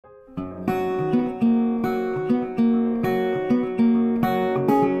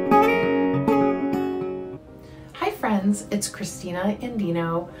friends. It's Christina and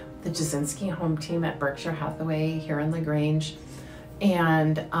Dino, the Jasinski home team at Berkshire Hathaway here in LaGrange.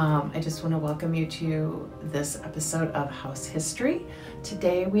 And I just want to welcome you to this episode of House History.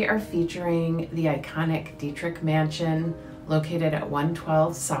 Today we are featuring the iconic Dietrich Mansion located at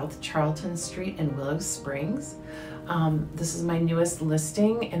 112 South Charleton Street in Willow Springs. This is my newest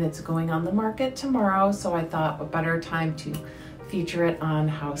listing and it's going on the market tomorrow, so I thought what better time to feature it on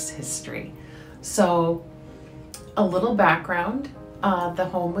House History. So a little background, the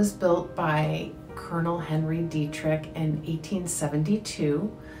home was built by Colonel Henry Dietrich in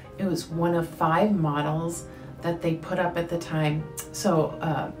 1872. It was one of 5 models that they put up at the time.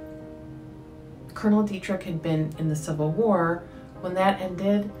 So Colonel Dietrich had been in the Civil War. When that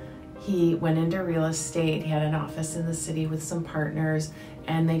ended, he went into real estate. He had an office in the city with some partners,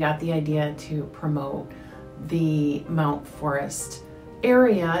 and they got the idea to promote the Mount Forest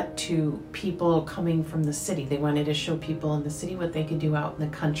area to people coming from the city. They wanted to show people in the city what they could do out in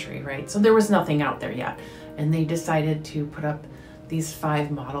the country, right? So there was nothing out there yet. And they decided to put up these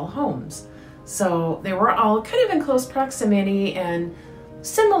 5 model homes. So they were all kind of in close proximity and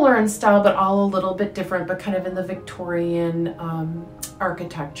similar in style, but all a little bit different, but kind of in the Victorian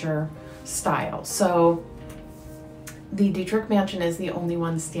architecture style. So the Dietrich Mansion is the only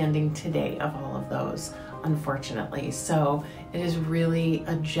one standing today of all of those, unfortunately. So it is really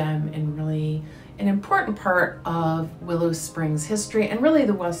a gem and really an important part of Willow Springs history and really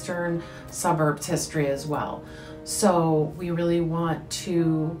the western suburbs history as well. So we really want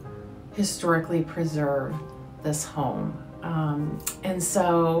to historically preserve this home. And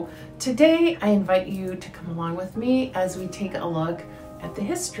so today I invite you to come along with me as we take a look at the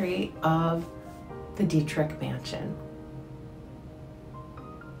history of the Dietrich Mansion.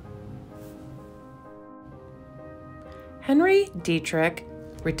 Henry Dietrich,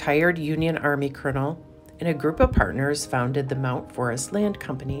 retired Union Army colonel, and a group of partners founded the Mount Forest Land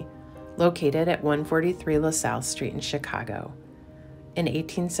Company, located at 143 LaSalle Street in Chicago. In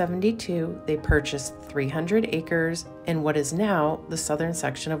 1872, they purchased 300 acres in what is now the southern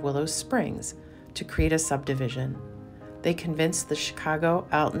section of Willow Springs to create a subdivision. They convinced the Chicago,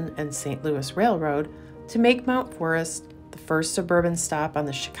 Alton, and St. Louis Railroad to make Mount Forest the first suburban stop on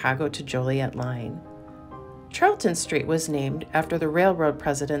the Chicago to Joliet line. Charleton Street was named after the railroad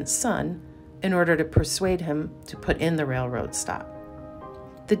president's son in order to persuade him to put in the railroad stop.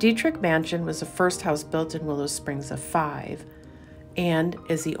 The Dietrich Mansion was the first house built in Willow Springs of 5 and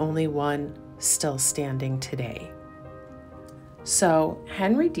is the only one still standing today. So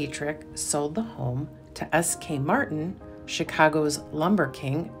Henry Dietrich sold the home to S.K. Martin, Chicago's lumber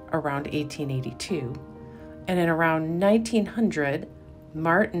king, around 1882, and in around 1900,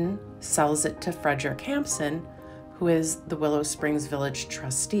 Martin sells it to Frederick Hampson, who is the Willow Springs Village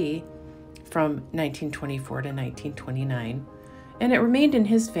trustee from 1924 to 1929, and it remained in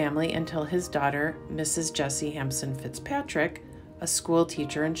his family until his daughter, Mrs. Jessie Hampson Fitzpatrick, a school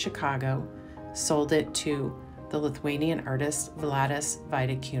teacher in Chicago, sold it to the Lithuanian artist Vladas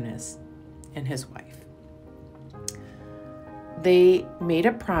Vaidakunas and his wife. They made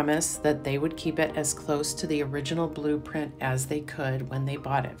a promise that they would keep it as close to the original blueprint as they could when they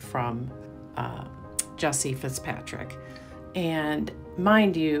bought it from Jessie Fitzpatrick. And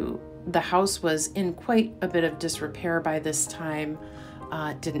mind you, the house was in quite a bit of disrepair by this time.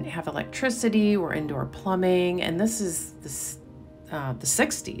 Didn't have electricity or indoor plumbing, and this is the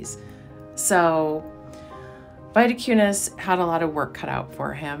 60s. So Vaidakunas had a lot of work cut out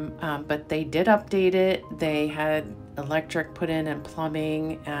for him, but they did update it. They had electric put in and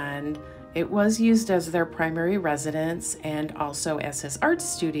plumbing, and it was used as their primary residence and also as his art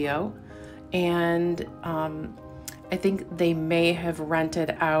studio. And I think they may have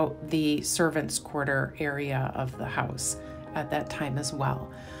rented out the servants' quarter area of the house at that time as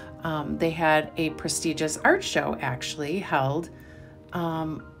well. They had a prestigious art show actually held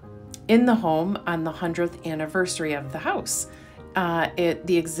in the home on the 100th anniversary of the house.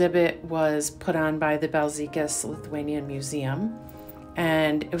 The exhibit was put on by the Balzikis Lithuanian Museum,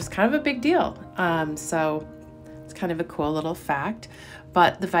 and it was kind of a big deal. So it's kind of a cool little fact.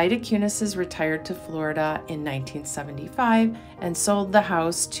 But the Vaidakunases retired to Florida in 1975 and sold the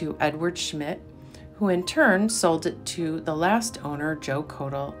house to Edward Schmidt, who in turn sold it to the last owner, Joe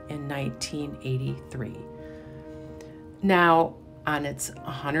Codell, in 1983. Now, on its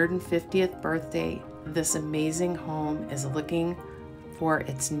 150th birthday, this amazing home is looking for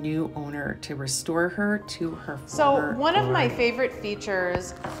its new owner to restore her to her former So one of my glory. favorite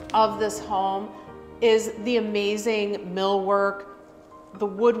features of this home is the amazing millwork, the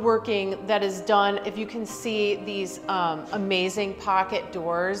woodworking that is done. If you can see these amazing pocket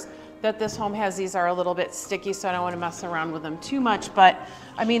doors that this home has. These are a little bit sticky, so I don't want to mess around with them too much, but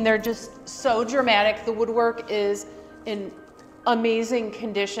I mean, they're just so dramatic. The woodwork is in amazing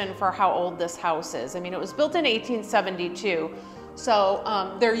condition for how old this house is. I mean, it was built in 1872. So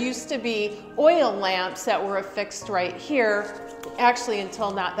there used to be oil lamps that were affixed right here, actually until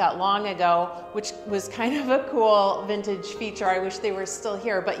not that long ago, which was kind of a cool vintage feature. I wish they were still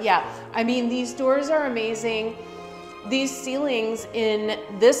here, but yeah, I mean, these doors are amazing. These ceilings in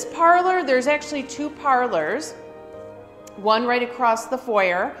this parlor, there's actually 2 parlors, one right across the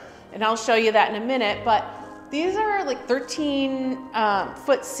foyer, and I'll show you that in a minute, but these are like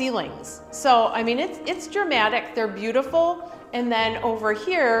 13-foot ceilings. So, I mean, it's dramatic, they're beautiful. And then over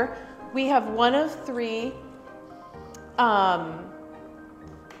here, we have one of 3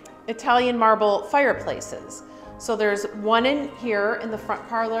 Italian marble fireplaces. So there's one in here in the front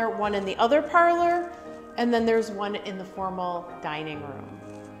parlor, one in the other parlor, and then there's one in the formal dining room.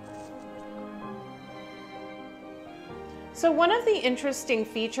 So one of the interesting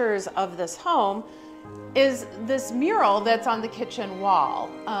features of this home is this mural that's on the kitchen wall.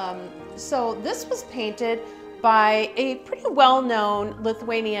 So this was painted by a pretty well-known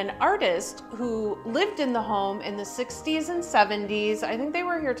Lithuanian artist who lived in the home in the 60s and 70s. I think they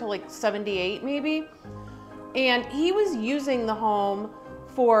were here till like 78 maybe. And he was using the home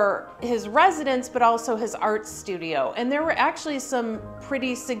for his residence, but also his art studio. And there were actually some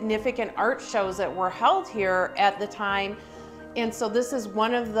pretty significant art shows that were held here at the time. And so this is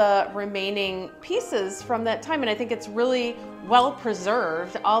one of the remaining pieces from that time. And I think it's really well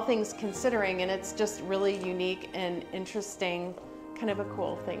preserved, all things considering, and it's just really unique and interesting, kind of a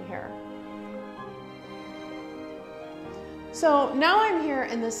cool thing here. So now I'm here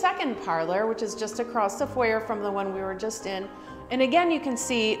in the second parlor, which is just across the foyer from the one we were just in. And again, you can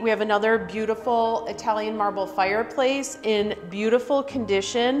see we have another beautiful Italian marble fireplace in beautiful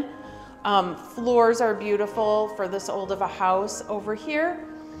condition. Floors are beautiful for this old of a house over here.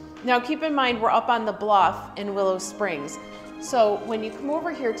 Now keep in mind, we're up on the bluff in Willow Springs. So when you come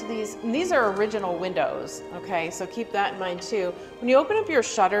over here to these, and these are original windows, okay? So keep that in mind too. When you open up your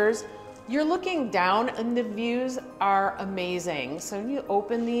shutters, you're looking down and the views are amazing. So when you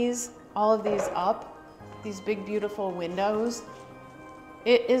open these, all of these up, these big beautiful windows,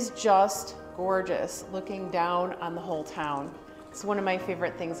 it is just gorgeous looking down on the whole town. It's one of my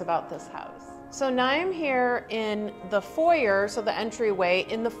favorite things about this house. So now I'm here in the foyer, so the entryway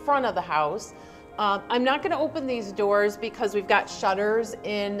in the front of the house. I'm not going to open these doors because we've got shutters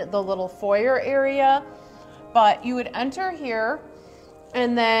in the little foyer area, but you would enter here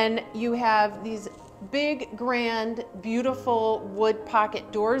and then you have these big, grand, beautiful wood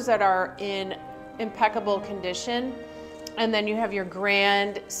pocket doors that are in impeccable condition. And then you have your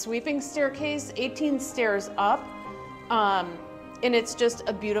grand sweeping staircase, 18 stairs up. And it's just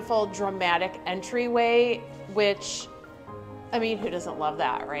a beautiful, dramatic entryway, which, I mean, who doesn't love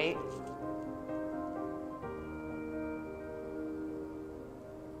that, right?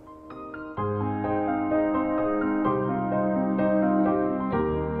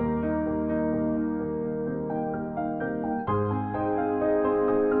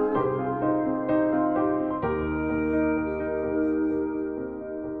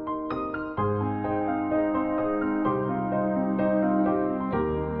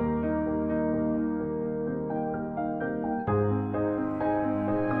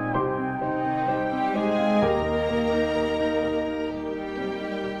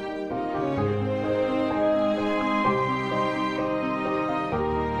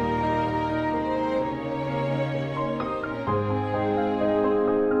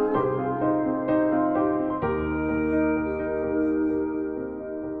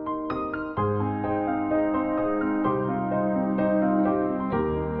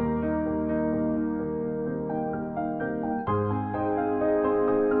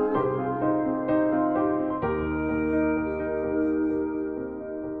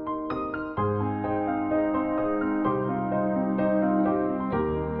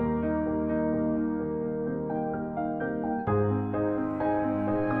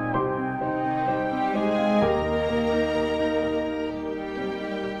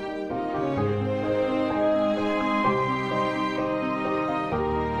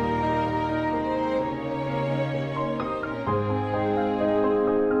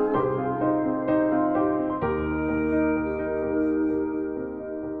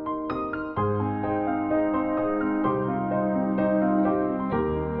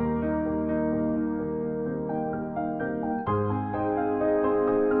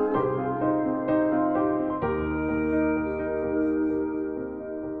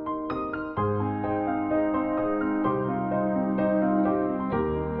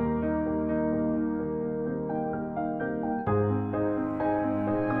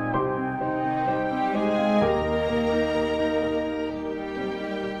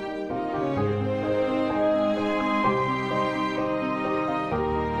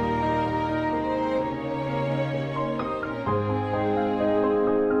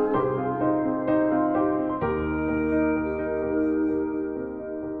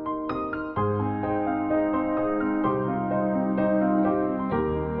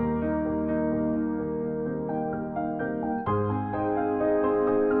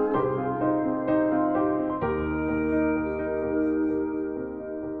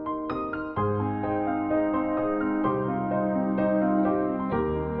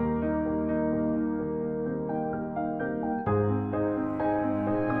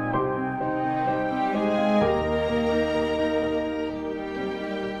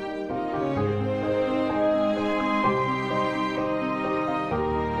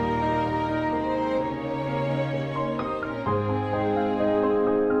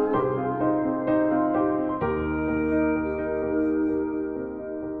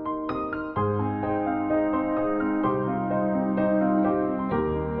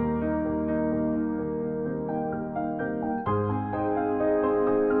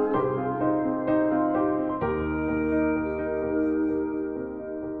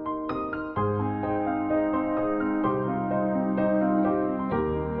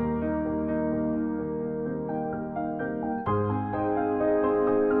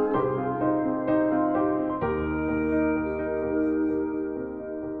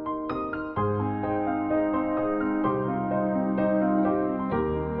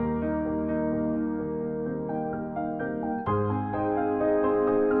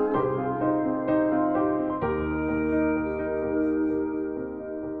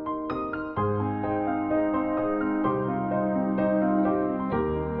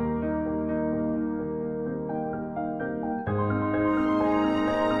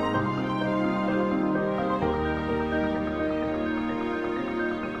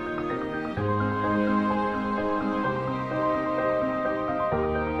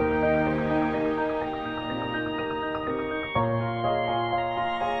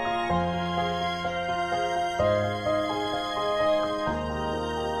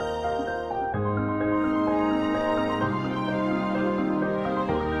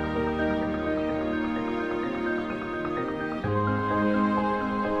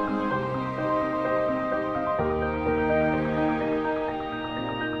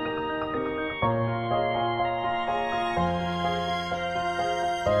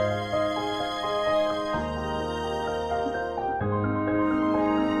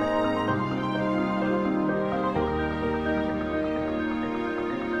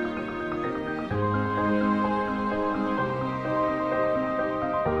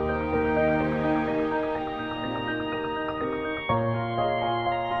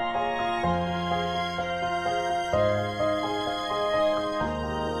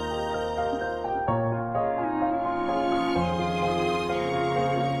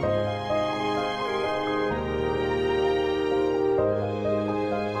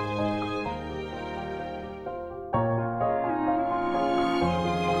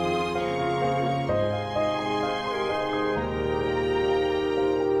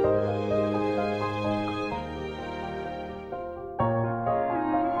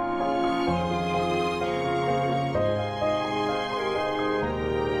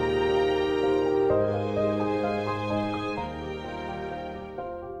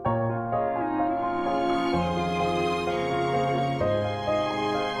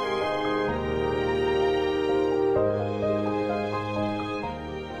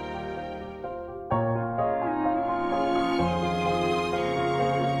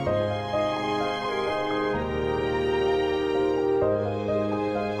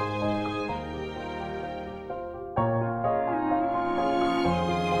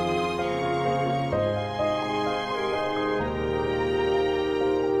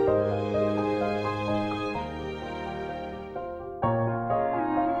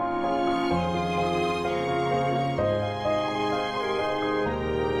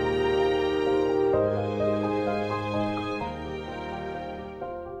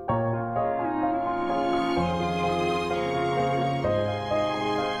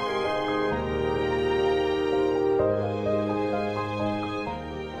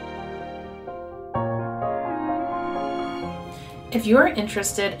 If you are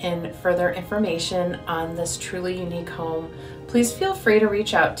interested in further information on this truly unique home, please feel free to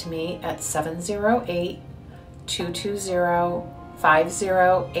reach out to me at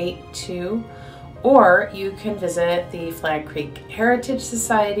 708-220-5082, or you can visit the Flag Creek Heritage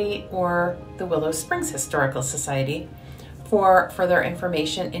Society or the Willow Springs Historical Society for further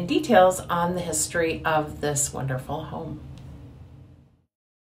information and details on the history of this wonderful home.